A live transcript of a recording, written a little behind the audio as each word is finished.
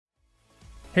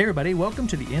Hey everybody, welcome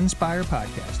to the Inspire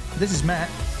Podcast. This is Matt.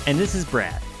 And this is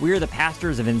Brad. We are the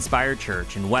pastors of Inspire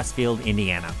Church in Westfield,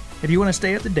 Indiana. If you want to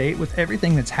stay up to date with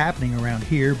everything that's happening around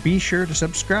here, be sure to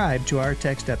subscribe to our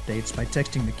text updates by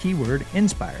texting the keyword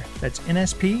INSPIRE. That's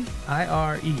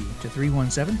NSPIRE to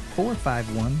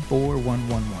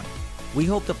 317-451-4111. We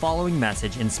hope the following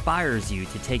message inspires you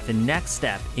to take the next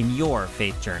step in your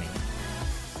faith journey.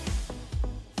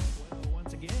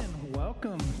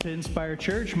 Welcome to Inspire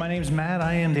Church. My name is Matt.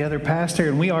 I am the other pastor,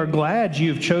 and we are glad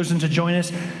you've chosen to join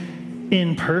us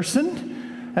in person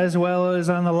as well as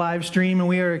on the live stream, and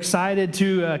we are excited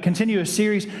to continue a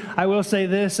series. I will say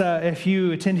this, if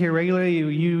you attend here regularly,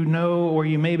 you know, or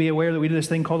you may be aware that we do this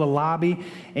thing called a lobby,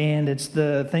 and it's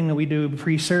the thing that we do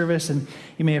pre-service, and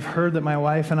you may have heard that my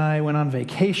wife and I went on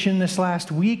vacation this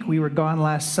last week. We were gone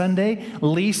last Sunday.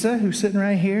 Lisa, who's sitting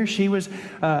right here, she was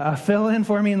a fill-in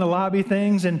for me in the lobby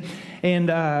things, and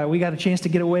we got a chance to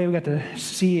get away. We got to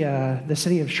see the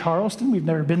city of Charleston. We've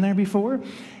never been there before.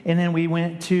 And then we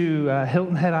went to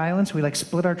Hilton Head Island, so we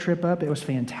split our trip up. It was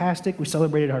fantastic. We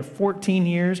celebrated our 14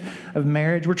 years of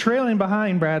marriage. We're trailing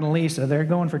behind Brad and Lisa. They're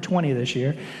going for 20 this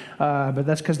year, but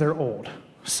that's because they're old.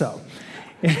 So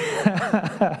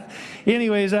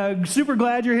anyways, super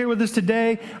glad you're here with us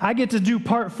today. I get to do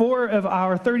part 4 of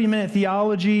our 30-minute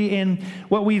theology, and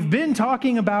what we've been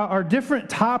talking about are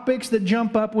different topics that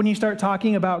jump up when you start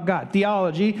talking about God.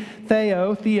 Theology,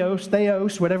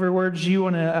 theos, whatever words you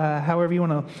want to, however you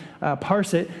want to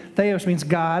parse it. Theos means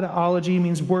God, ology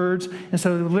means words, and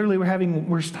so literally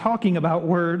we're talking about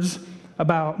words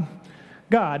about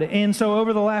God. And so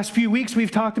over the last few weeks,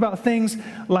 we've talked about things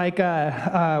like,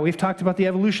 we've talked about the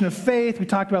evolution of faith, we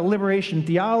talked about liberation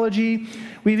theology,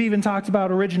 we've even talked about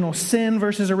original sin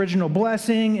versus original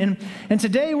blessing, and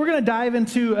today we're going to dive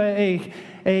into I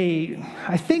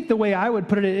think the way I would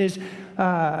put it is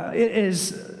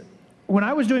when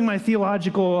I was doing my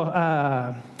theological,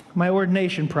 my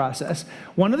ordination process,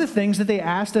 one of the things that they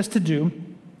asked us to do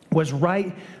was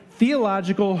write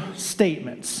theological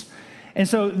statements. And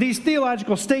so these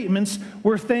theological statements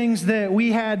were things that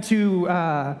we had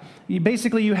to,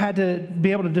 you had to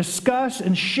be able to discuss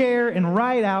and share and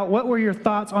write out what were your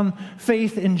thoughts on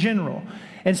faith in general.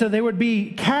 And so there would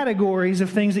be categories of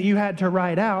things that you had to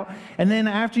write out. And then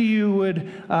after you would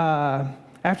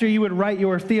write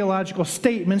your theological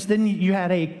statements, then you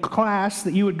had a class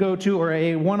that you would go to, or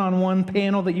a one-on-one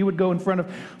panel that you would go in front of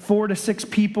 4 to 6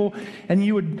 people, and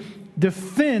you would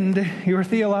defend your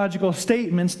theological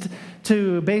statements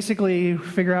to basically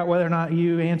figure out whether or not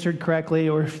you answered correctly,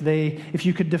 or if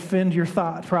you could defend your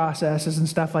thought processes and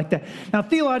stuff like that. Now,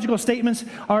 theological statements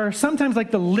are sometimes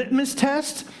like the litmus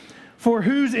test for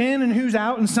who's in and who's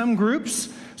out in some groups.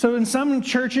 So in some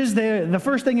churches, the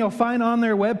first thing you'll find on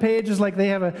their webpage is they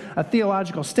have a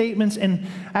theological statements. And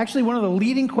actually, one of the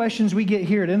leading questions we get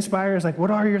here at Inspire is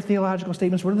what are your theological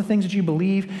statements? What are the things that you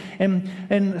believe?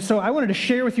 And so I wanted to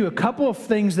share with you a couple of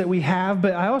things that we have,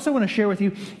 but I also want to share with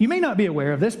you, you may not be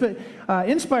aware of this, but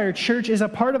Inspire Church is a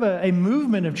part of a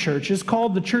movement of churches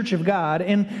called the Church of God.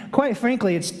 And quite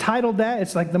frankly, it's titled that.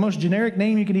 It's the most generic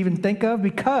name you can even think of,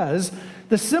 because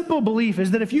the simple belief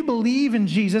is that if you believe in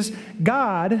Jesus,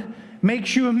 God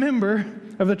makes you a member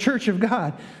of the Church of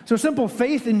God. So simple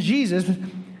faith in Jesus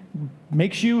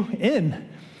makes you in.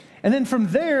 And then from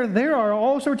there are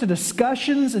all sorts of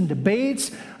discussions and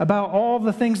debates about all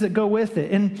the things that go with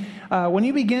it. And when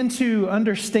you begin to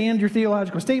understand your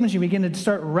theological statements, you begin to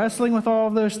start wrestling with all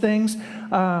of those things.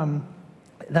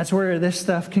 That's where this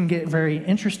stuff can get very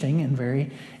interesting and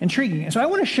very intriguing. So I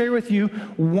want to share with you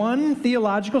one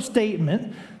theological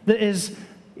statement that is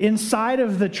inside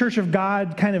of the Church of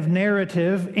God kind of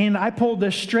narrative, and I pulled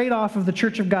this straight off of the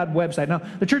Church of God website. Now,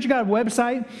 the Church of God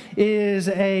website is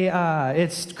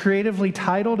it's creatively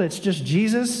titled, it's just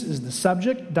Jesus is the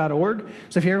subject.org.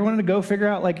 So if you ever wanted to go figure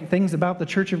out things about the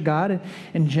Church of God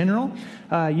in general,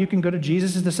 you can go to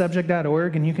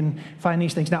jesusisthesubject.org and you can find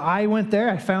these things. Now, I went there,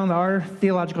 I found our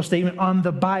theological statement on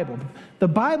the Bible. The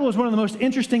Bible is one of the most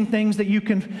interesting things that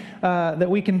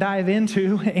that we can dive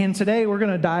into, and today we're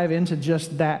going to dive into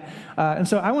just that. And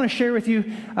so I want to share with you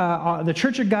the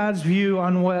Church of God's view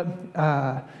on where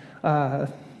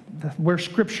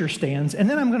Scripture stands, and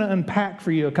then I'm going to unpack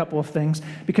for you a couple of things,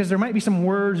 because there might be some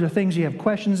words or things you have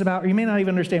questions about, or you may not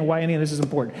even understand why any of this is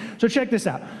important. So check this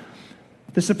out.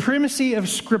 The supremacy of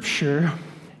Scripture.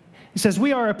 It says,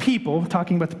 we are a people,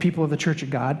 talking about the people of the Church of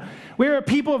God, we are a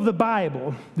people of the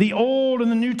Bible, the Old and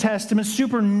the New Testament,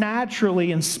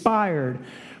 supernaturally inspired,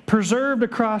 preserved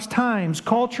across times,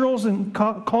 cultures and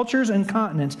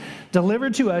continents,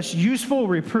 delivered to us, useful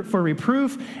for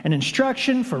reproof and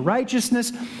instruction, for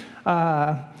righteousness,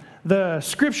 The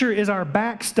Scripture is our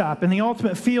backstop and the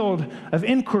ultimate field of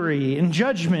inquiry and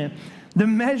judgment, the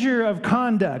measure of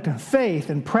conduct, and faith,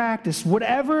 and practice.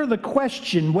 Whatever the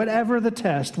question, whatever the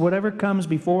test, whatever comes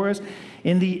before us,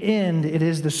 in the end, it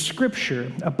is the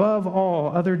Scripture, above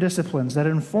all other disciplines, that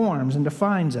informs and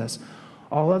defines us.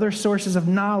 All other sources of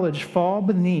knowledge fall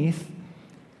beneath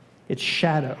its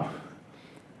shadow.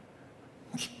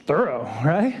 It's thorough,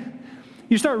 right?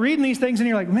 You start reading these things and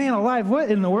you're like, man alive,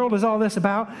 what in the world is all this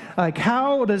about? Like,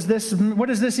 what does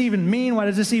this even mean? Why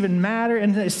does this even matter?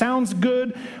 And it sounds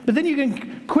good, but then you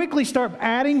can quickly start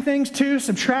adding things to,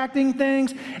 subtracting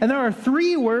things. And there are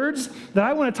 3 words that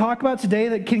I want to talk about today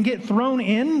that can get thrown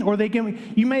in, or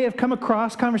you may have come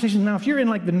across conversations. Now, if you're in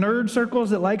like the nerd circles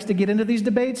that likes to get into these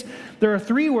debates, there are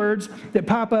 3 words that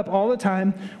pop up all the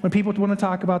time when people want to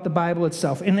talk about the Bible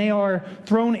itself. And they are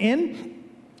thrown in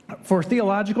for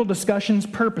theological discussions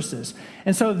purposes.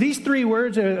 And so these 3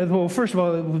 words, well, first of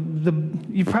all,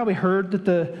 you've probably heard that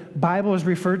the Bible is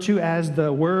referred to as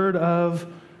the Word of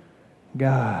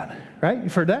God, right?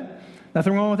 You've heard that?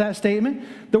 Nothing wrong with that statement.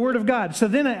 The Word of God. So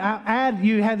then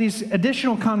you have these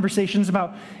additional conversations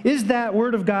about, is that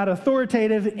Word of God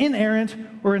authoritative, inerrant,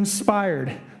 or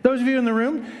inspired? Those of you in the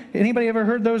room, anybody ever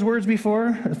heard those words before?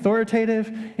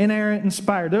 Authoritative, inerrant,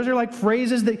 inspired. Those are like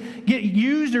phrases that get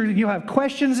used, or you have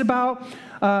questions about.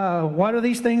 What are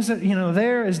these things that,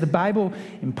 there? Is the Bible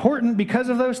important because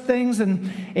of those things?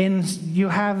 And you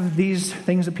have these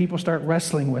things that people start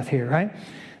wrestling with here, right?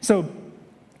 So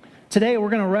today we're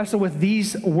going to wrestle with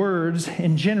these words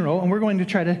in general, and we're going to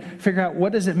try to figure out,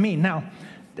 what does it mean? Now,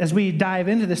 as we dive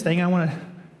into this thing, I want to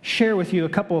share with you a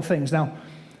couple of things. Now,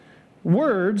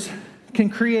 words can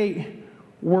create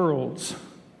worlds.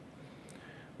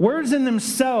 Words in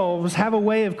themselves have a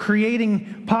way of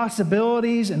creating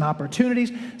possibilities and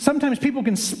opportunities. Sometimes people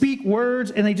can speak words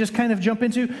and they just kind of jump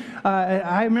into.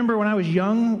 I remember when I was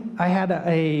young, I had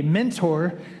a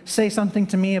mentor say something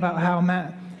to me about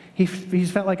how he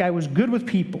felt like I was good with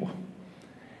people.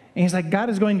 And he's like, God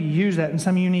is going to use that in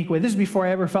some unique way. This is before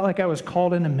I ever felt like I was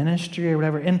called into ministry or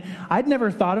whatever. And I'd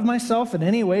never thought of myself in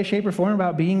any way, shape, or form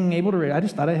about being able to, I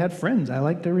just thought I had friends. I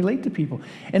like to relate to people.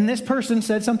 And this person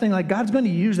said something like, God's going to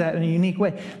use that in a unique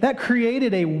way. That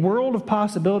created a world of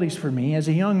possibilities for me as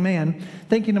a young man,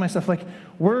 thinking to myself, like,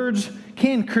 words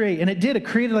can create. And it did. It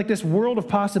created like this world of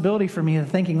possibility for me, and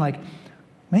thinking like,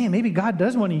 man, maybe God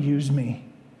does want to use me.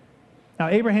 Now,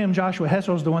 Abraham Joshua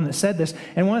Hessel is the one that said this,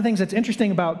 and one of the things that's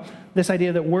interesting about this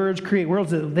idea that words create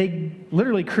worlds, that they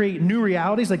literally create new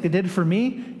realities like they did for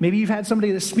me. Maybe you've had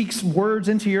somebody that speaks words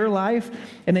into your life,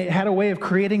 and it had a way of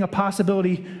creating a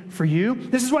possibility for you.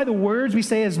 This is why the words we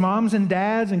say as moms and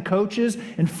dads and coaches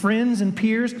and friends and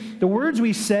peers, the words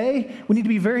we say, we need to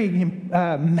be very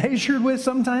measured with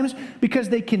sometimes, because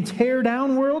they can tear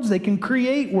down worlds, they can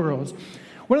create worlds.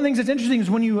 One of the things that's interesting is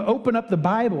when you open up the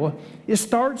Bible, it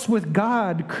starts with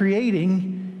God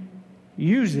creating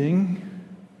using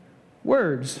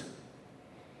words.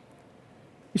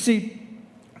 You see,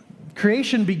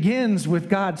 creation begins with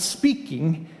God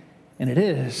speaking, and it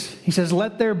is. He says,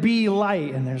 let there be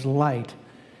light, and there's light.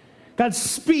 God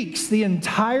speaks the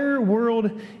entire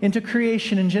world into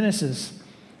creation in Genesis.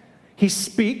 He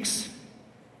speaks,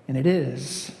 and it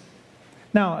is.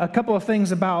 Now, a couple of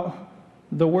things about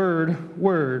the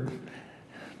word.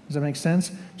 Does that make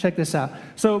sense? Check this out.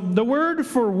 So the word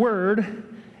for word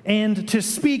and to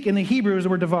speak in the Hebrew is the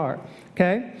word davar.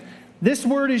 Okay? This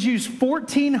word is used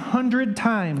 1,400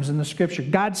 times in the Scripture.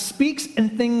 God speaks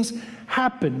and things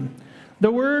happen.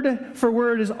 The word for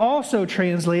word is also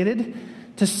translated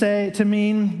to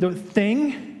mean the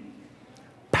thing,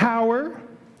 power,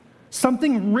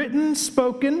 something written,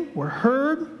 spoken, or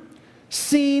heard,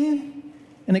 seen,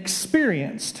 and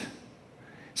experienced.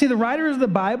 See, the writers of the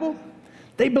Bible,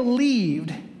 they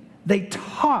believed, they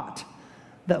taught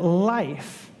that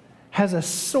life has a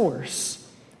source,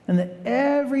 and that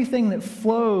everything that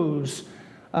flows,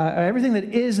 everything that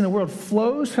is in the world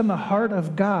flows from the heart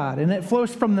of God, and it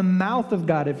flows from the mouth of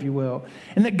God, if you will.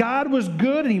 And that God was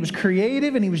good, and He was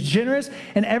creative, and He was generous,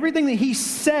 and everything that He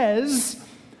says,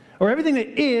 or everything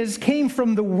that is, came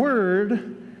from the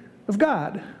Word of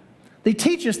God. They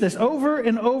teach us this over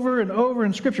and over and over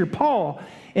in Scripture. Paul,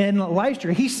 in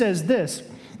Lystra, he says this.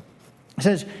 He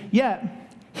says, yet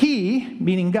He,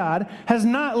 meaning God, has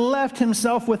not left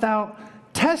Himself without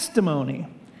testimony.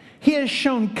 He has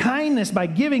shown kindness by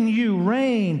giving you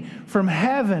rain from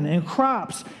heaven and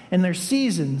crops in their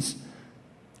seasons.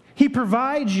 He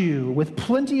provides you with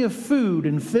plenty of food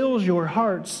and fills your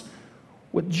hearts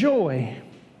with joy.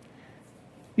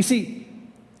 You see,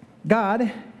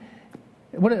 God,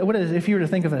 what is, if you were to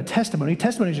think of a testimony,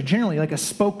 testimonies are generally like a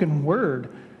spoken word,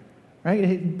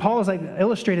 right? Paul is like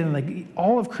illustrating like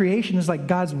all of creation is like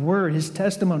God's word, his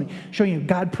testimony, showing you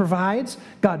God provides,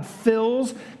 God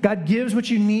fills, God gives what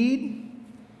you need.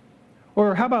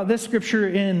 Or how about this scripture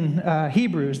in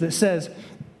Hebrews that says,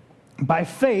 by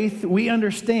faith we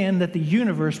understand that the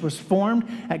universe was formed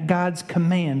at God's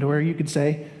command, or you could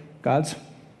say God's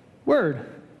word,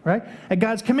 right? At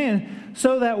God's command,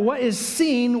 so that what is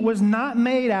seen was not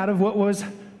made out of what was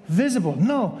visible.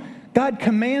 No, God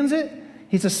commands it.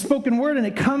 It's a spoken word, and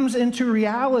it comes into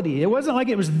reality. It wasn't like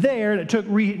it was there and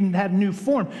it had new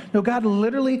form. No, God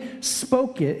literally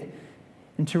spoke it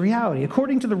into reality.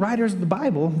 According to the writers of the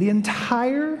Bible, the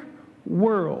entire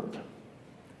world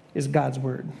is God's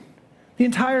word. The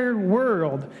entire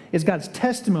world is God's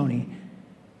testimony.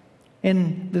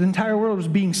 And the entire world is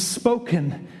being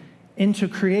spoken into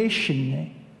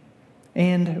creation.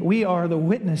 And we are the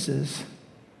witnesses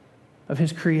of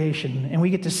his creation. And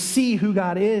we get to see who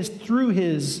God is through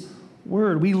his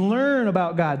word. We learn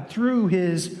about God through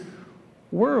his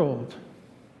world.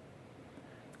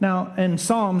 Now, in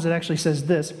Psalms, it actually says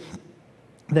this,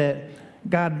 that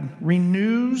God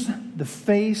renews the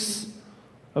face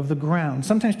of the ground.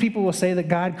 Sometimes people will say that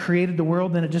God created the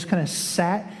world, then it just kind of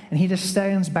sat, and he just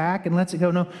stands back and lets it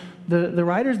go. No, the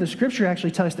writers of the scripture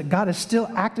actually tell us that God is still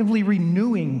actively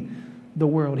renewing the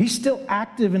world. He's still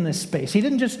active in this space. He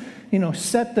didn't just,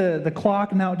 set the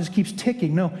clock and now it just keeps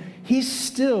ticking. No, he's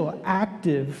still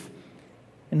active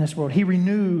in this world. He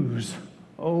renews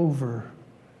over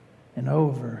and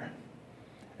over.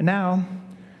 And now,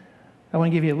 I want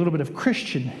to give you a little bit of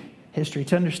Christian history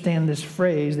to understand this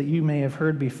phrase that you may have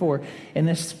heard before. And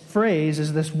this phrase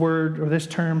is this word or this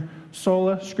term,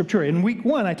 sola scriptura. In week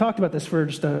 1, I talked about this for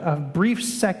just a brief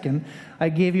second. I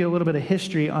gave you a little bit of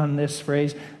history on this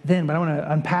phrase then, but I want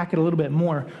to unpack it a little bit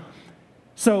more.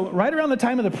 So right around the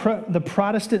time of the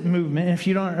Protestant movement, if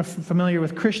you aren't familiar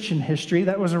with Christian history,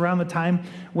 that was around the time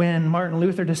when Martin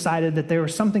Luther decided that there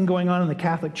was something going on in the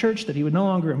Catholic Church that he would no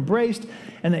longer embrace,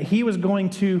 and that he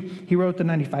wrote the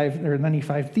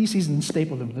 95 Theses and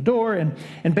stapled them to the door,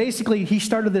 and basically he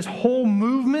started this whole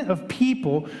movement of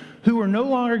people who were no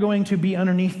longer going to be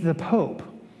underneath the Pope.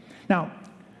 Now,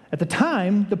 at the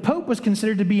time, the Pope was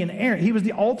considered to be an errant. He was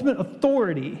the ultimate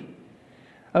authority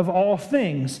of all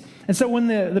things. And so when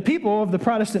the people of the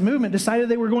Protestant movement decided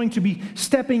they were going to be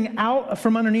stepping out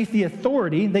from underneath the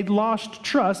authority, they'd lost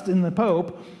trust in the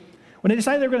Pope. When they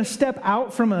decided they were going to step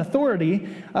out from authority,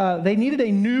 they needed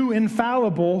a new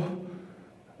infallible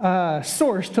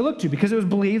source to look to, because it was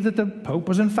believed that the Pope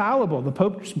was infallible. The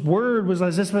Pope's word was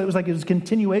as if it was like it was a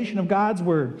continuation of God's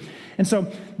word. And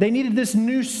so they needed this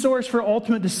new source for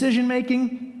ultimate decision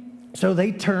making, so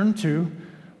they turned to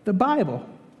the Bible,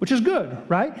 which is good,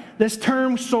 right? This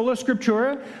term, sola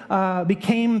scriptura,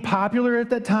 became popular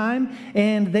at that time,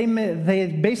 and they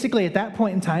basically, at that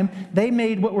point in time, they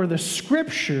made what were the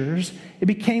scriptures, it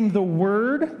became the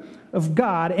word of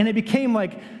God, and it became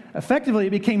effectively,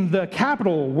 it became the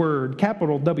capital word,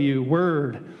 capital W,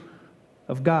 word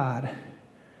of God,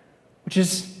 which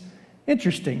is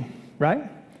interesting,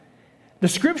 right? The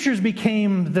scriptures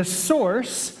became the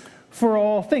source for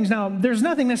all things. Now, there's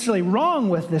nothing necessarily wrong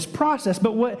with this process,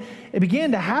 but what it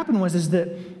began to happen is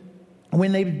that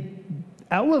when they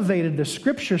elevated the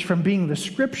scriptures from being the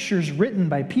scriptures written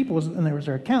by people, and there was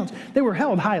their accounts, they were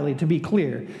held highly, to be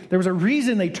clear. There was a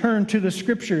reason they turned to the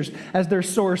scriptures as their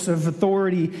source of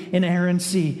authority,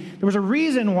 inerrancy. There was a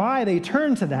reason why they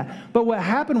turned to that. But what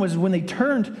happened was when they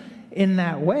turned in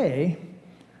that way,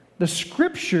 the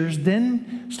scriptures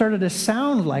then started to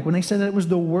sound like, when they said that it was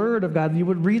the word of God, you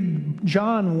would read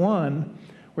John 1,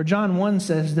 where John 1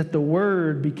 says that the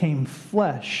word became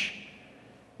flesh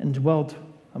and dwelt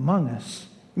among us.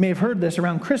 You may have heard this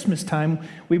around Christmas time.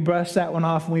 We brush that one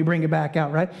off and we bring it back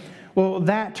out, right? Well,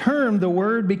 that term, the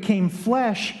word became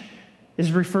flesh,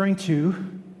 is referring to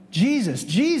Jesus.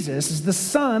 Jesus is the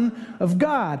Son of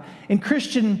God. In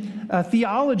Christian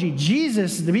theology,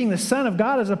 Jesus, being the Son of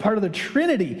God, is a part of the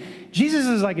Trinity. Jesus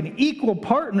is like an equal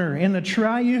partner in the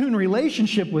triune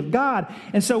relationship with God.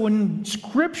 And so when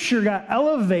Scripture got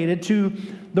elevated to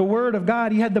the Word of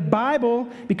God, you had the Bible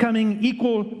becoming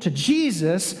equal to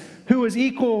Jesus, who is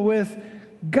equal with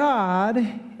God.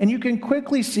 And you can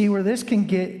quickly see where this can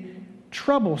get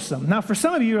troublesome. Now, for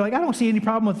some of you, you're like, I don't see any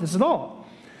problem with this at all.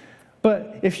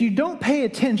 But if you don't pay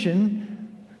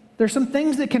attention, there's some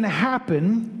things that can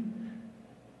happen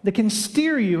that can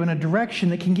steer you in a direction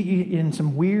that can get you in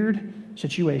some weird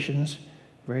situations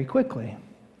very quickly.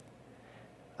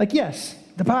 Like, yes,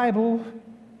 the Bible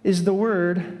is the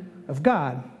Word of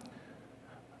God.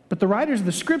 But the writers of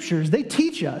the Scriptures, they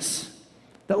teach us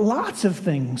that lots of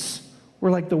things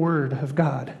were like the Word of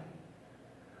God.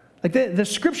 Like the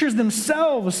scriptures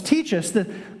themselves teach us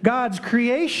that God's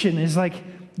creation is like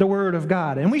the Word of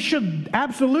God. And we should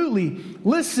absolutely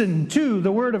listen to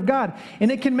the Word of God.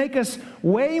 And it can make us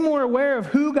way more aware of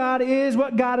who God is,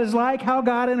 what God is like, how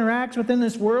God interacts within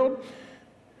this world.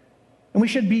 And we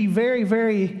should be very,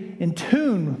 very in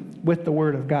tune with the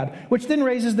Word of God. Which then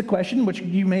raises the question, which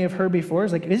you may have heard before,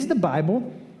 is like, is the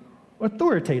Bible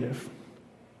authoritative?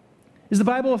 Is the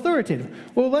Bible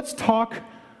authoritative? Well, let's talk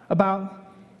about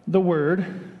the word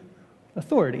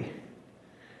authority.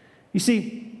 You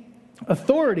see,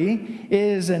 authority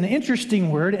is an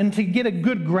interesting word, and to get a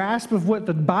good grasp of what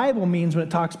the Bible means when it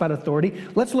talks about authority,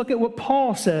 let's look at what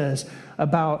Paul says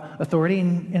about authority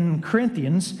in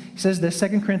Corinthians. He says this,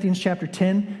 2 Corinthians chapter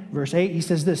 10, verse 8, he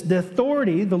says this, "The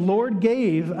authority the Lord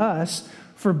gave us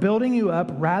for building you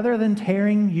up rather than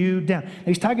tearing you down." And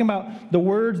he's talking about the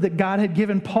words that God had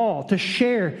given Paul to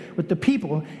share with the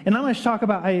people. And I'm going to talk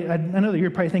about, I know that you're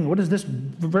probably thinking, what does this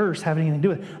verse have anything to do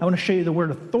with? I want to show you the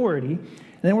word authority, and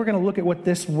then we're going to look at what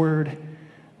this word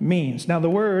means. Now, the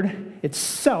word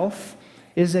itself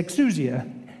is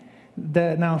exousia.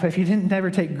 Now, if you didn't ever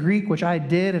take Greek, which I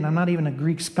did, and I'm not even a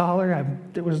Greek scholar,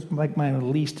 it was like my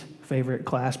least favorite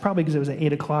class, probably because it was at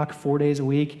 8 o'clock, 4 days a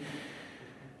week.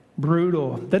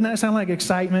 Brutal. Doesn't that sound like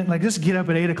excitement? Like, just get up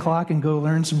at 8 o'clock and go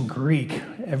learn some Greek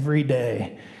every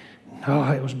day.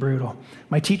 Oh, it was brutal.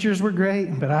 My teachers were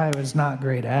great, but I was not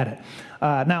great at it.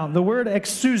 Now, the word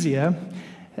exousia,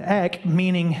 ek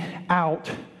meaning out,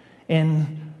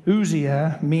 and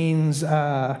ousia means,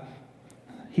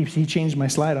 he changed my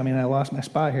slide on me and I lost my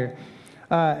spot here.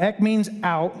 Ek means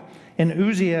out, and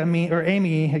ousia,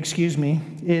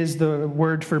 is the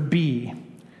word for be.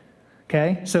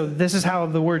 Okay, so this is how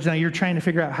the words, now you're trying to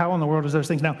figure out how in the world is those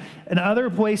things. Now, in other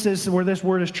places where this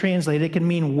word is translated, it can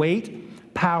mean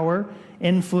weight, power,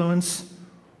 influence,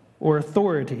 or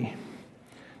authority.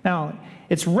 Now,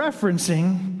 it's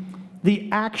referencing the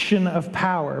action of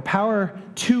power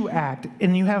to act.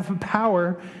 And you have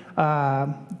power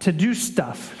to do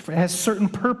stuff. It has certain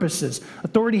purposes.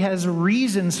 Authority has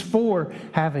reasons for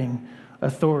having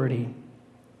authority.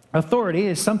 Authority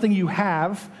is something you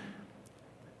have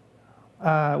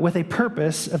with a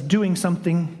purpose of doing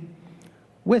something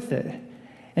with it.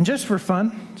 And just for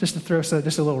fun, just to throw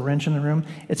just a little wrench in the room,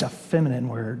 it's a feminine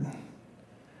word.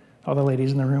 All the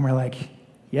ladies in the room are like,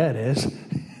 yeah, it is.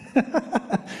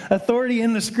 Authority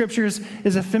in the scriptures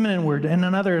is a feminine word. And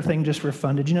another thing, just for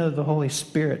fun, did you know that the Holy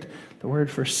Spirit, the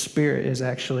word for spirit, is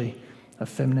actually a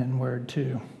feminine word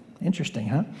too? Interesting,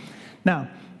 huh? Now,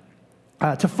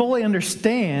 to fully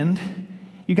understand,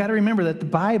 you got to remember that the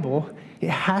Bible, it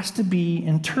has to be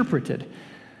interpreted.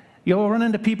 You'll run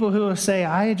into people who will say,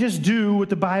 I just do what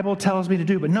the Bible tells me to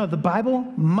do. But no, the Bible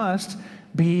must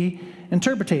be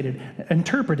interpreted.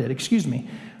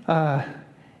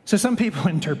 So some people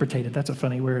interpreted. That's a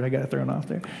funny word. I got thrown off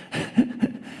there.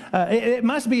 It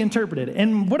must be interpreted.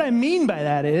 And what I mean by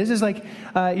that is like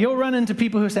you'll run into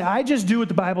people who say, I just do what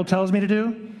the Bible tells me to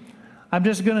do. I'm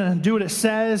just going to do what it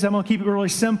says. I'm going to keep it really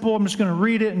simple. I'm just going to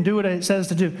read it and do what it says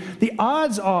to do. The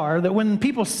odds are that when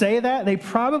people say that, they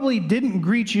probably didn't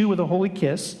greet you with a holy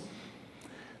kiss.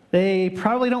 They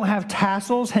probably don't have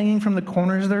tassels hanging from the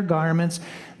corners of their garments.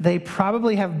 They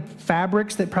probably have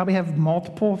fabrics that probably have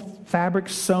multiple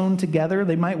fabrics sewn together.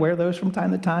 They might wear those from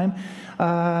time to time.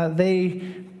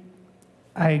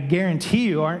 I guarantee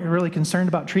you, aren't really concerned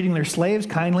about treating their slaves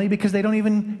kindly because they don't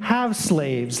even have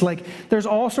slaves. Like, there's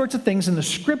all sorts of things in the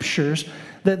scriptures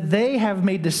that they have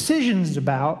made decisions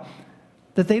about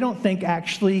that they don't think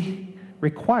actually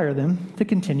require them to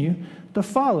continue to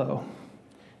follow.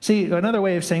 See, another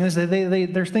way of saying this is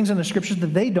that there's things in the scriptures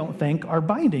that they don't think are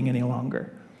binding any longer.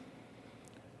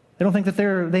 They don't think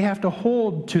that they have to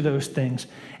hold to those things.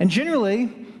 And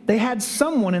generally, they had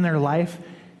someone in their life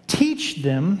teach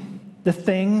them the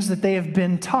things that they have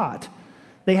been taught.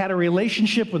 They had a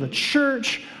relationship with a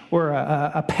church or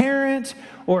a parent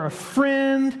or a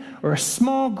friend or a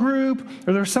small group,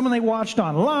 or there was someone they watched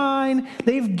online.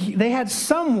 They had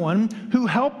someone who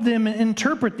helped them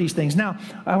interpret these things. Now,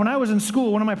 when I was in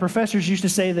school, one of my professors used to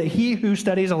say that he who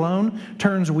studies alone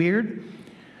turns weird.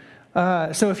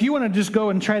 So if you want to just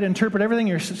go and try to interpret everything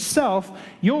yourself,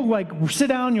 you'll sit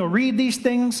down, you'll read these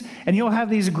things, and you'll have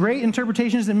these great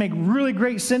interpretations that make really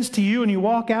great sense to you, and you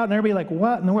walk out and everybody like,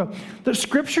 what in the world? The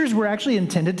scriptures were actually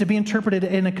intended to be interpreted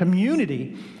in a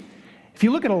community. If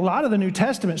you look at a lot of the New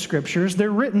Testament scriptures, they're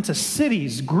written to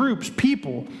cities, groups,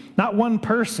 people, not one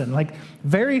person. Like,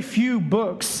 very few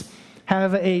books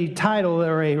have a title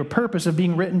or a purpose of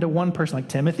being written to one person. Like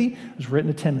Timothy, it was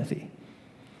written to Timothy.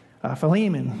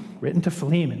 Philemon, written to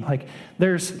Philemon. Like,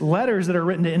 there's letters that are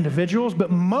written to individuals, but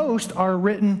most are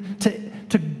written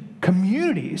to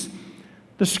communities.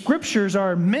 The scriptures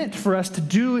are meant for us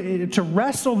to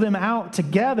wrestle them out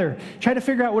together, try to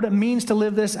figure out what it means to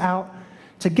live this out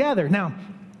together. Now,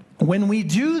 when we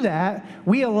do that,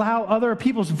 we allow other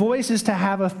people's voices to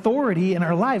have authority in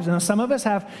our lives. And some of us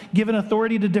have given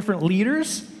authority to different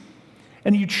leaders,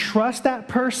 and you trust that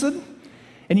person,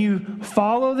 and you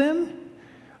follow them.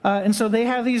 And so they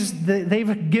have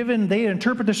they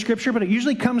interpret the scripture, but it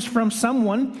usually comes from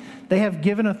someone they have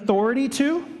given authority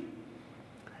to.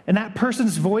 And that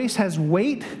person's voice has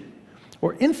weight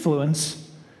or influence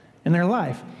in their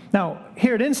life. Now,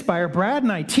 here at Inspire, Brad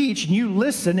and I teach, and you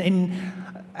listen, and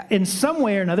in some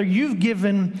way or another, you've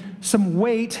given some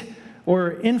weight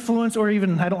or influence, or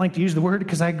even, I don't like to use the word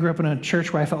because I grew up in a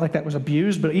church where I felt like that was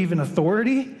abused, but even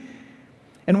authority.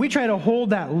 And we try to hold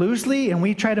that loosely, and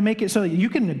we try to make it so that you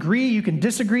can agree, you can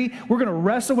disagree. We're going to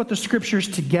wrestle with the scriptures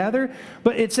together,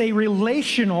 but it's a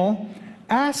relational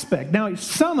aspect. Now,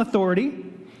 some authority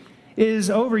is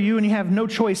over you, and you have no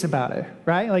choice about it,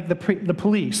 right? Like the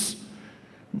police.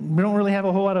 We don't really have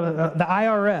a whole lot of the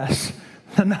IRS.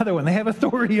 Another one, they have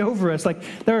authority over us. Like,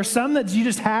 there are some that you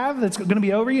just have that's going to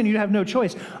be over you, and you have no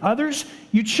choice. Others,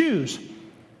 you choose.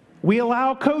 We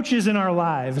allow coaches in our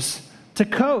lives to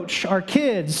coach our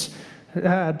kids,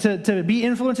 to be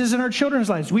influences in our children's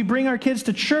lives. We bring our kids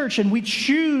to church, and we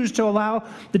choose to allow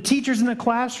the teachers in the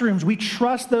classrooms. We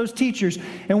trust those teachers,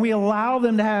 and we allow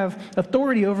them to have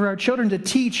authority over our children to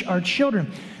teach our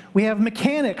children. We have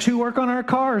mechanics who work on our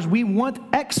cars. We want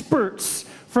experts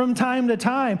from time to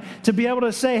time to be able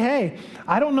to say, hey,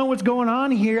 I don't know what's going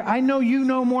on here. I know you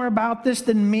know more about this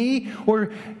than me,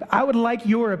 or I would like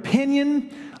your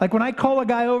opinion. Like, when I call a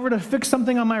guy over to fix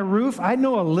something on my roof, I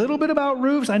know a little bit about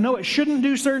roofs. I know it shouldn't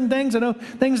do certain things. I know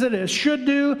things that it should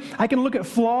do. I can look at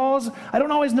flaws. I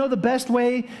don't always know the best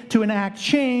way to enact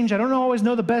change. I don't always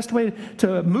know the best way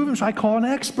to move them, so I call an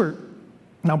expert.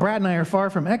 Now, Brad and I are far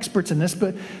from experts in this,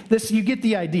 but you get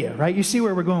the idea, right? You see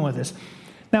where we're going with this.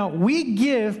 Now, we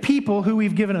give people who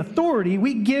we've given authority,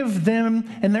 we give them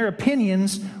and their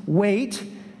opinions weight.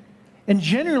 And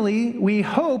generally, we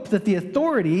hope that the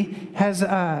authority gives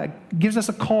us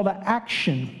a call to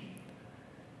action.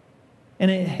 And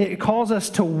it calls us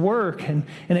to work, and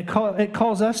it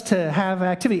calls us to have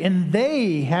activity. And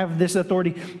they have this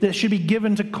authority that should be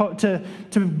given to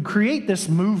create this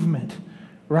movement,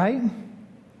 right?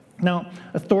 Now,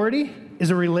 authority is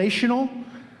a relational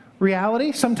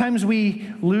reality. Sometimes we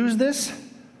lose this.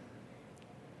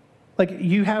 Like,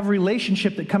 you have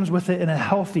relationship that comes with it in a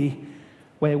healthy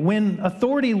way. When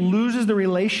authority loses the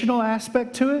relational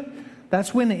aspect to it,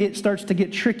 that's when it starts to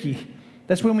get tricky.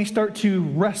 That's when we start to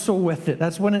wrestle with it.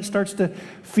 That's when it starts to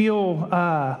feel,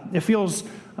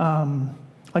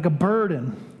 like a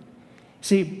burden.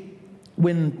 See,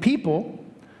 when people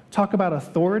talk about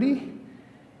authority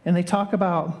and they talk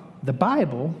about the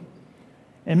Bible,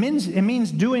 it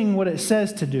means doing what it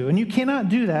says to do. And you cannot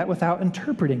do that without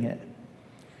interpreting it.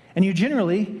 And you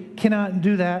generally cannot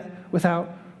do that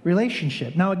without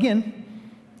relationship. Now, again,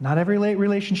 not every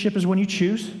relationship is one you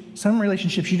choose. Some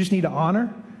relationships you just need to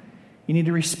honor. You need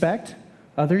to respect.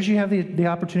 Others you have the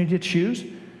opportunity to choose.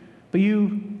 But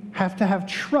you have to have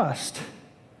trust.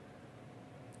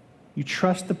 You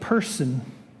trust the person.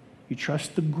 You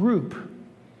trust the group.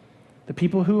 The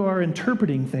people who are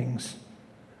interpreting things.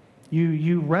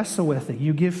 You wrestle with it.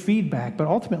 You give feedback. But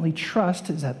ultimately, trust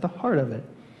is at the heart of it.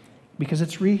 Because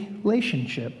it's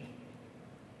relationship.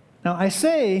 Now, I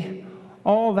say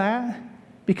all that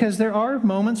because there are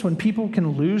moments when people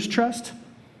can lose trust.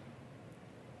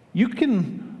 You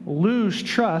can lose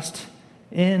trust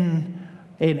in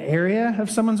an area of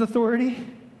someone's authority.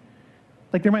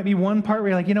 Like, there might be one part where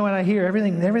you're like, you know what, I hear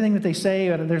everything that they say.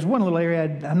 But there's one little area,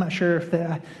 I'm not sure if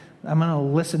I'm going to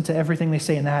listen to everything they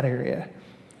say in that area.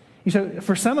 So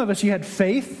for some of us, you had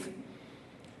faith,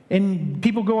 and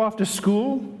people go off to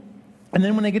school. And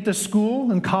then when they get to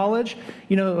school and college,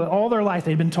 all their life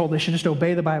they've been told they should just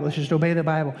obey the Bible, they should just obey the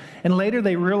Bible. And later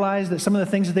they realize that some of the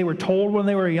things that they were told when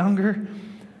they were younger,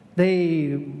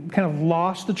 they kind of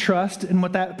lost the trust in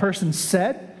what that person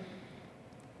said.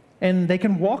 And they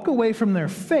can walk away from their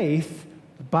faith,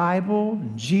 the Bible,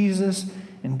 and Jesus,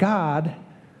 and God,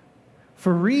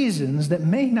 for reasons that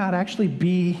may not actually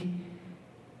be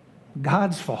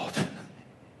God's fault.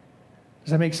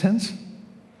 Does that make sense?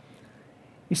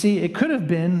 You see, it could have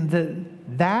been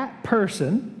that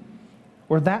person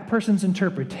or that person's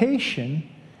interpretation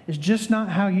is just not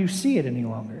how you see it any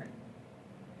longer.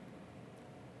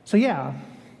 So yeah,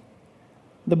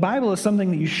 the Bible is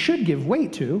something that you should give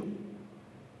weight to,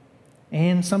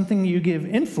 and something you give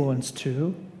influence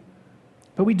to,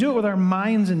 but we do it with our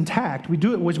minds intact. We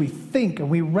do it as we think and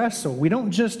we wrestle. We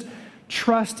don't just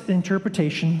trust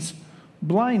interpretations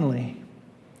blindly.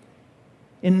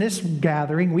 In this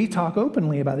gathering, we talk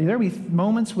openly about it. There will be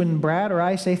moments when Brad or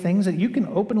I say things that you can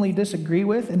openly disagree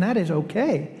with, and that is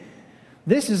okay.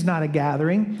 This is not a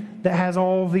gathering that has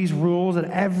all these rules that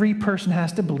every person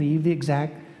has to believe the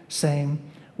exact same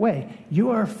way. You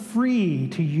are free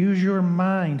to use your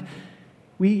mind.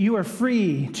 You are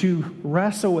free to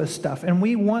wrestle with stuff, and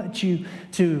we want you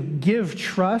to give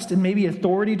trust and maybe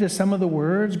authority to some of the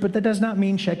words, but that does not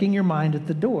mean checking your mind at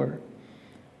the door.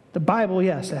 The Bible,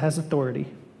 yes, it has authority,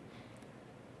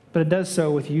 but it does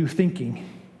so with you thinking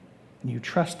and you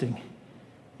trusting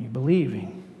and you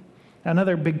believing.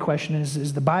 Another big question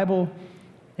is the Bible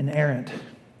inerrant?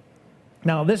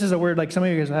 Now, this is a word like some of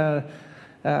you guys,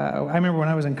 I remember when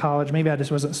I was in college, maybe I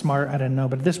just wasn't smart, I didn't know,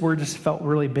 but this word just felt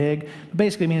really big. It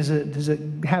basically means, does it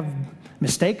have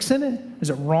mistakes in it? Is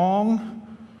it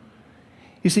wrong?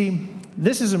 You see,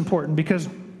 this is important because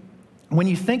when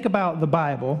you think about the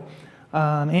Bible,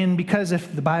 and because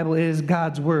if the Bible is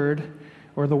God's word,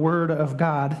 or the word of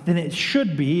God, then it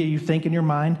should be, you think in your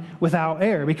mind, without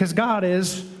error, because God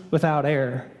is without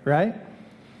error, right?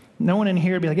 No one in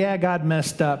here would be like, yeah, God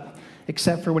messed up,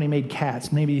 except for when he made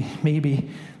cats. Maybe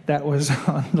that was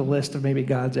on the list of maybe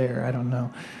God's error. I don't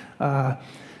know.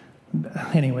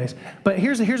 Anyways, but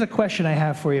here's a question I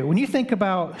have for you. When you think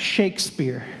about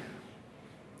Shakespeare,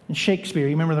 and Shakespeare,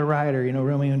 you remember the writer,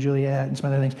 Romeo and Juliet and some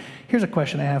other things. Here's a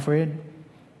question I have for you.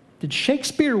 Did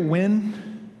Shakespeare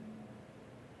win?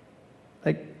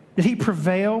 Did he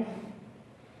prevail?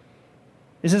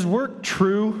 Is his work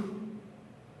true?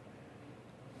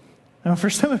 Now, for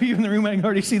some of you in the room, I can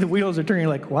already see the wheels are turning. You're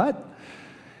like, what?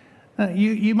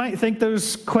 You might think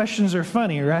those questions are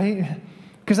funny, right?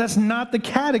 Because that's not the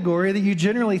category that you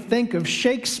generally think of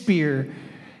Shakespeare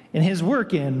and his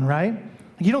work in, right?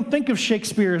 You don't think of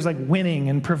Shakespeare as like winning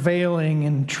and prevailing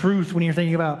and truth when you're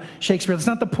thinking about Shakespeare. That's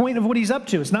not the point of what he's up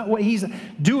to. It's not what he's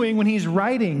doing when he's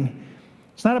writing.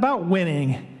 It's not about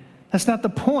winning. That's not the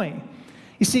point.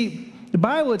 You see, the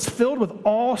Bible, it's filled with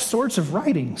all sorts of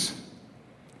writings.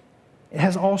 It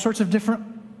has all sorts of different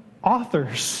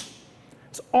authors.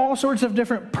 It's all sorts of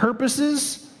different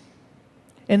purposes.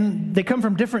 And they come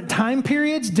from different time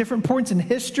periods, different points in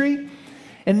history.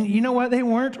 And you know what? They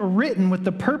weren't written with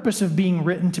the purpose of being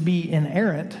written to be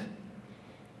inerrant.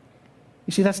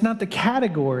 You see, that's not the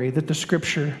category that the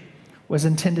Scripture was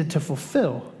intended to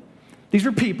fulfill. These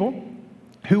were people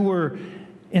who were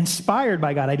inspired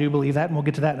by God. I do believe that, and we'll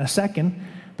get to that in a second.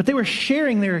 But they were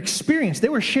sharing their experience. They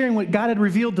were sharing what God had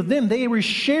revealed to them. They were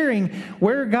sharing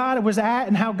where God was at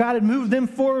and how God had moved them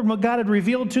forward and what God had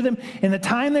revealed to them in the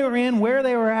time they were in, where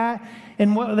they were at,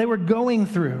 and what they were going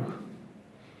through.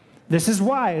 This is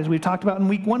why, as we talked about in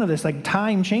week 1 of this,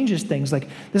 time changes things.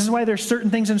 This is why there's certain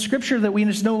things in Scripture that we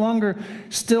just no longer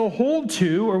still hold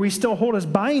to, or we still hold as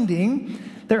binding.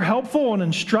 They're helpful and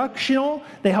instructional.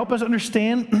 They help us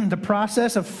understand the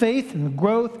process of faith and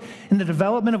growth and the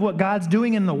development of what God's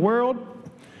doing in the world.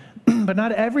 But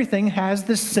not everything has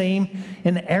the same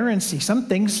inerrancy. Some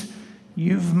things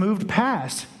you've moved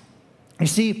past. You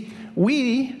see,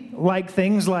 we like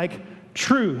things like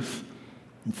truth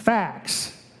and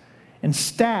facts and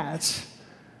stats.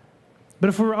 But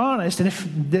if we're honest, and if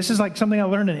this is something I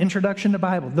learned in Introduction to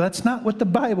Bible, that's not what the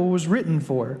Bible was written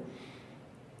for.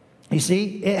 You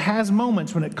see, it has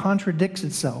moments when it contradicts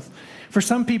itself. For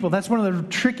some people, that's one of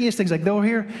the trickiest things.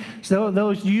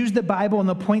 They'll use the Bible and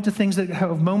they'll point to things that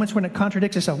have moments when it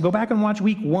contradicts itself. Go back and watch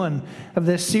week 1 of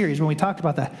this series when we talked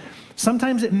about that.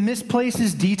 Sometimes it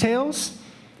misplaces details.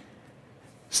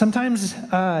 Sometimes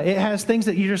it has things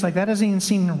that you're just that doesn't even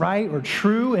seem right or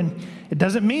true, and it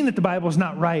doesn't mean that the Bible is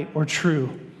not right or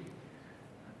true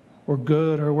or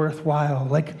good or worthwhile.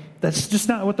 That's just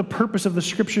not what the purpose of the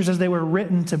Scriptures as they were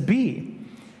written to be.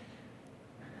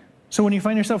 So when you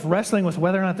find yourself wrestling with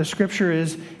whether or not the Scripture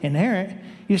is inerrant,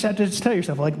 you just have to tell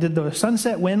yourself, did the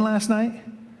sunset win last night?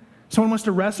 Someone wants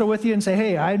to wrestle with you and say,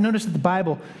 hey, I noticed that the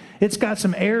Bible, it's got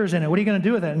some errors in it. What are you going to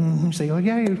do with that? And you say,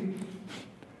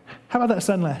 how about that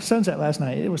sunset last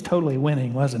night? It was totally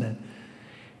winning, wasn't it?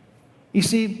 You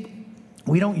see,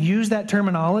 we don't use that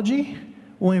terminology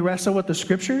when we wrestle with the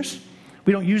Scriptures.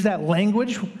 We don't use that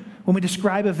language when we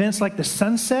describe events like the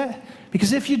sunset,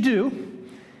 because if you do,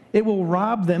 it will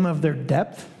rob them of their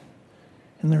depth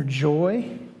and their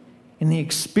joy and the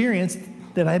experience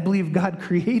that I believe God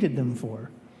created them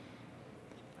for.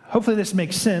 Hopefully this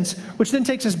makes sense, which then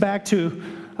takes us back to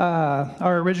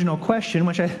our original question,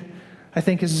 which I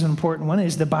think is an important one.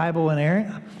 Is the Bible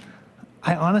inerrant?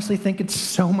 I honestly think it's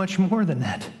so much more than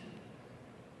that.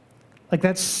 Like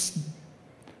that's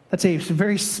a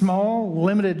very small,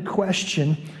 limited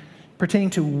question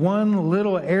pertaining to one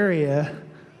little area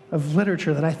of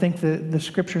literature that I think the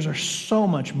scriptures are so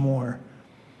much more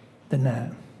than that.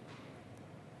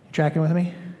 You tracking with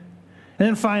me? And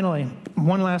then finally,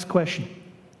 one last question.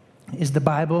 Is the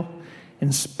Bible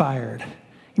inspired?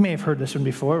 You may have heard this one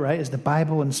before, right? Is the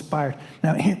Bible inspired?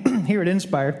 Now, here at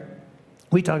Inspire,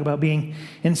 we talk about being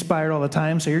inspired all the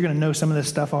time, so you're going to know some of this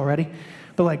stuff already.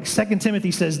 But like 2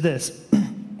 Timothy says this,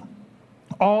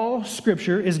 all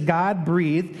Scripture is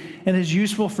God-breathed and is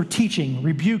useful for teaching,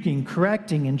 rebuking,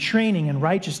 correcting, and training in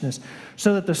righteousness,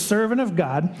 so that the servant of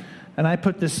God, and I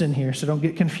put this in here, so don't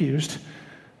get confused.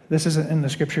 This isn't in the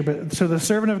Scripture, but so the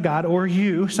servant of God, or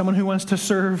you, someone who wants to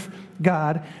serve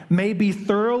God, may be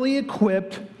thoroughly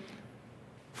equipped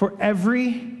for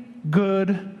every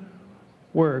good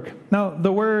work. Now,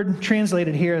 the word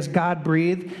translated here as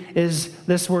God-breathed is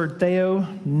this word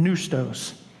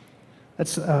theopneustos.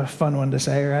 That's a fun one to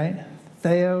say, right?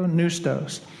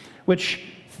 Theopneustos, which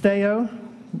theo,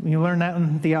 you learn that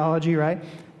in theology, right?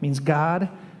 Means God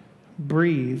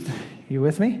breathed. You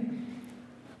with me?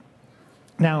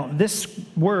 Now, this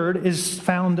word is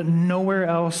found nowhere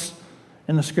else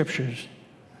in the Scriptures.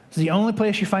 It's the only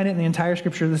place you find it in the entire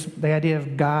Scripture, the idea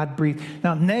of God breathed.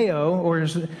 Now, neo, or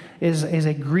is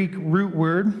a Greek root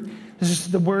word. This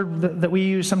is the word that we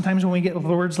use sometimes when we get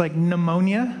words like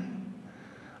pneumonia.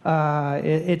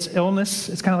 It's illness.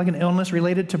 It's kind of like an illness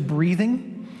related to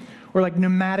breathing. Or like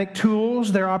pneumatic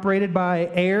tools. They're operated by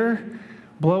air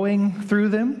blowing through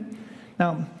them.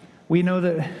 Now, we know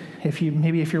that if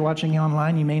you're watching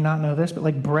online, you may not know this, but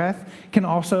like breath can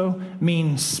also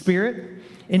mean spirit.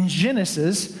 In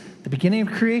Genesis, the beginning of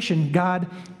creation, God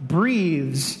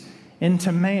breathes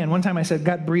into man. One time I said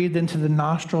God breathed into the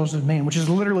nostrils of man, which is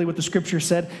literally what the Scripture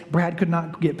said. Brad could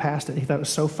not get past it. He thought it was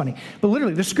so funny. But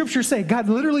literally, the Scriptures say God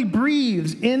literally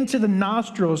breathes into the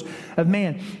nostrils of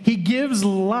man. He gives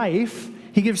life,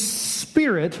 he gives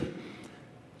spirit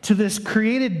to this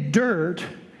created dirt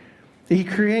that he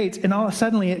creates, and all of a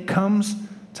sudden it comes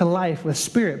to life with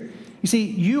spirit. You see,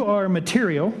 you are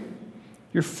material,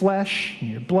 your flesh, and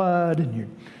your blood,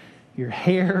 and your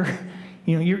hair.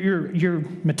 You know, you're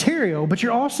material, but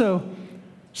you're also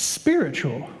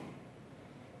spiritual.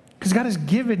 Because God has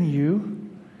given you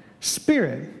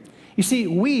spirit. You see,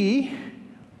 we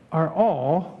are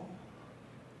all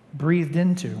breathed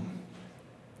into.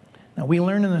 Now, we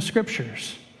learn in the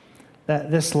Scriptures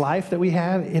that this life that we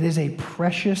have, it is a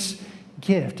precious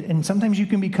gift. And sometimes you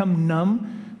can become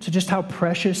numb to just how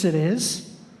precious it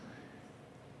is.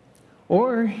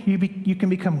 Or you can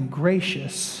become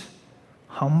gracious,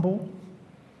 humble,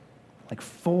 like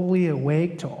fully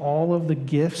awake to all of the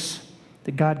gifts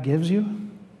that God gives you.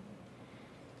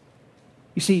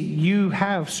 You see, you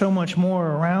have so much more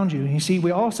around you. And you see,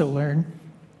 we also learn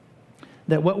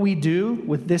that what we do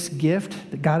with this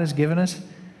gift that God has given us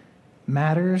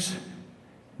matters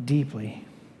deeply.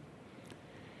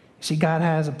 You see, God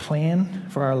has a plan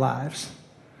for our lives.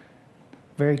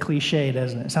 Very cliche,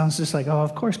 doesn't it? It sounds just like, oh,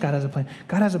 of course God has a plan.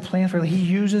 God has a plan for, he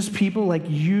uses people like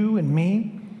you and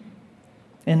me.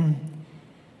 And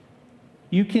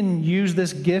you can use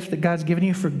this gift that God's given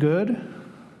you for good.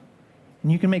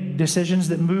 And you can make decisions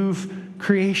that move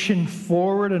creation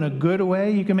forward in a good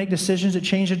way. You can make decisions that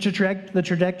change the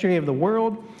trajectory of the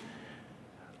world.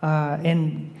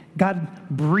 And God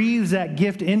breathes that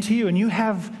gift into you, and you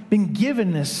have been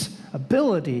given this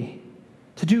ability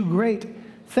to do great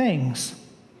things.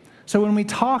 So when we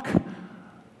talk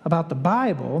about the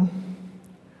Bible,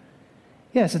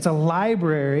 yes, it's a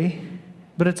library,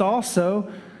 but it's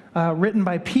also written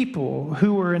by people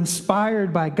who were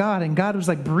inspired by God, and God was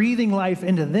like breathing life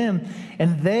into them,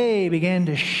 and they began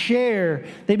to share.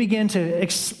 They began to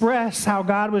express how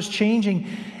God was changing.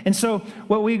 And so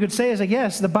what we could say is like,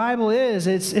 yes, the Bible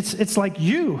it's like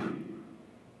you.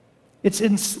 It's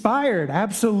inspired,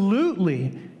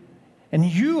 absolutely. And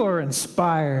you are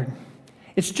inspired.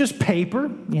 It's just paper,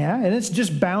 yeah, and it's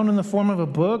just bound in the form of a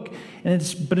book,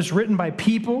 but it's written by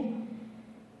people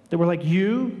that were like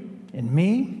you and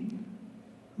me.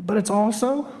 But it's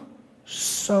also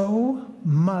so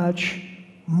much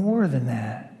more than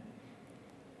that.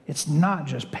 It's not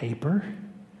just paper,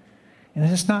 and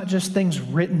it's not just things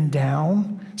written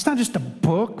down. It's not just a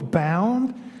book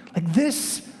bound. Like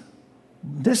this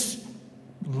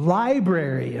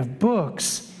library of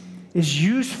books is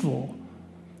useful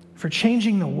for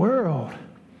changing the world.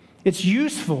 It's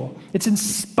useful. It's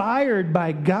inspired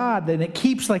by God, and it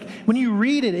keeps, like, when you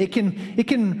read it, it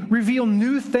can reveal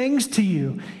new things to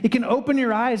you. It can open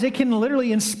your eyes. It can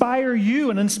literally inspire you.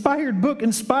 An inspired book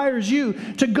inspires you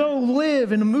to go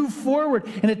live and move forward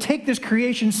and to take this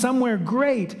creation somewhere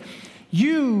great.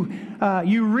 You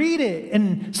read it,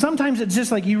 and sometimes it's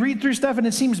just like you read through stuff and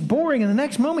it seems boring, and the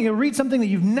next moment you'll read something that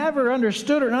you've never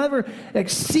understood or never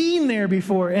seen there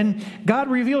before, and God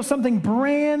reveals something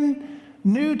brand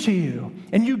new to you,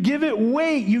 and you give it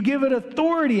weight, you give it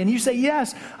authority, and you say,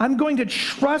 yes, I'm going to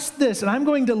trust this, and I'm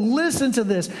going to listen to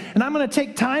this, and I'm going to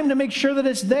take time to make sure that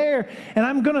it's there, and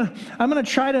I'm going to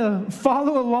try to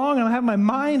follow along, and I'll have my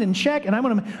mind in check, and I'm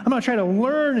going to try to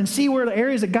learn and see where the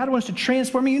areas that God wants to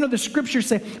transform me. You know, the scriptures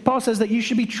say, Paul says that you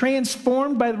should be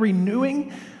transformed by the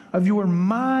renewing of your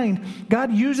mind.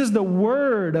 God uses the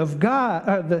word of God.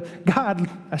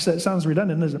 I said it sounds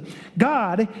redundant, isn't it?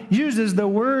 God uses the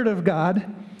word of God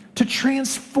to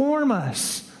transform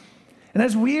us. And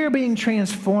as we are being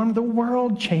transformed, the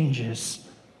world changes.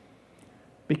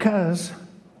 Because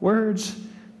words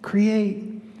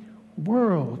create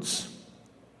worlds.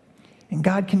 And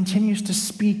God continues to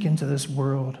speak into this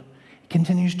world. He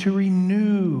continues to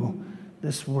renew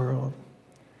this world.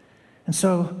 And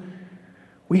so,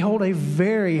 we hold a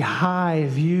very high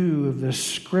view of the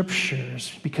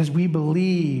scriptures because we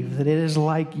believe that it is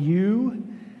like you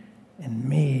and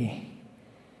me.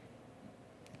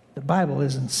 The Bible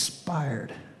is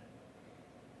inspired,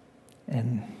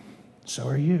 and so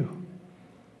are you.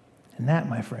 And that,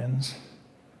 my friends,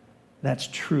 that's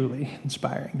truly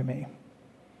inspiring to me.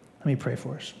 Let me pray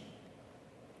for us.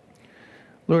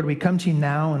 Lord, we come to you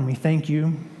now and we thank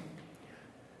you.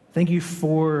 Thank you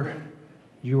for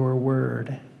your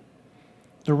word.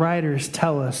 The writers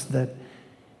tell us that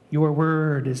your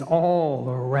word is all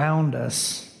around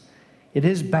us. It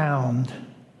is bound,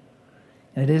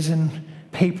 and it is in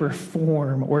paper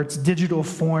form, or it's digital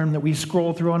form that we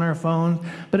scroll through on our phone,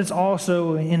 but it's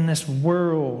also in this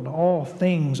world. All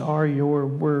things are your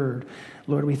word.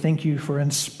 Lord, we thank you for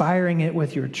inspiring it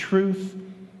with your truth,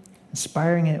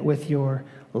 inspiring it with your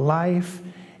life,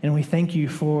 and we thank you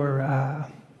for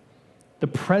the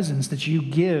presence that you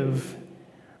give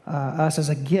us as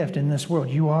a gift in this world.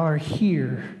 You are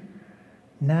here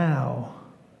now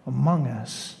among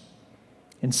us,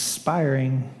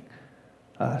 inspiring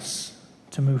us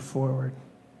to move forward.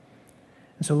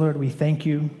 And so, Lord, we thank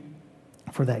you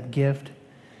for that gift.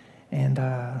 And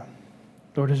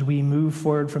Lord, as we move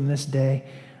forward from this day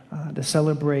to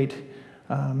celebrate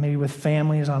maybe with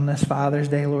families on this Father's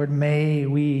Day, Lord, may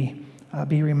we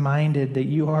be reminded that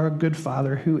you are a good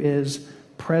Father who is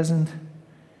present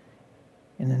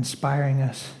and inspiring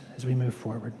us as we move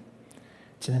forward.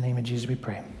 It's in the name of Jesus we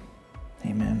pray.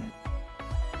 Amen.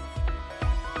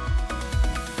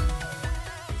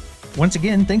 Once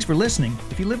again, thanks for listening.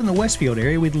 If you live in the Westfield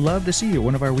area, we'd love to see you at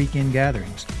one of our weekend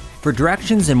gatherings. For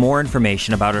directions and more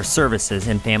information about our services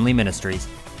and family ministries,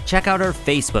 check out our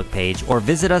Facebook page or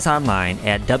visit us online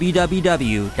at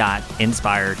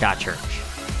www.inspire.church.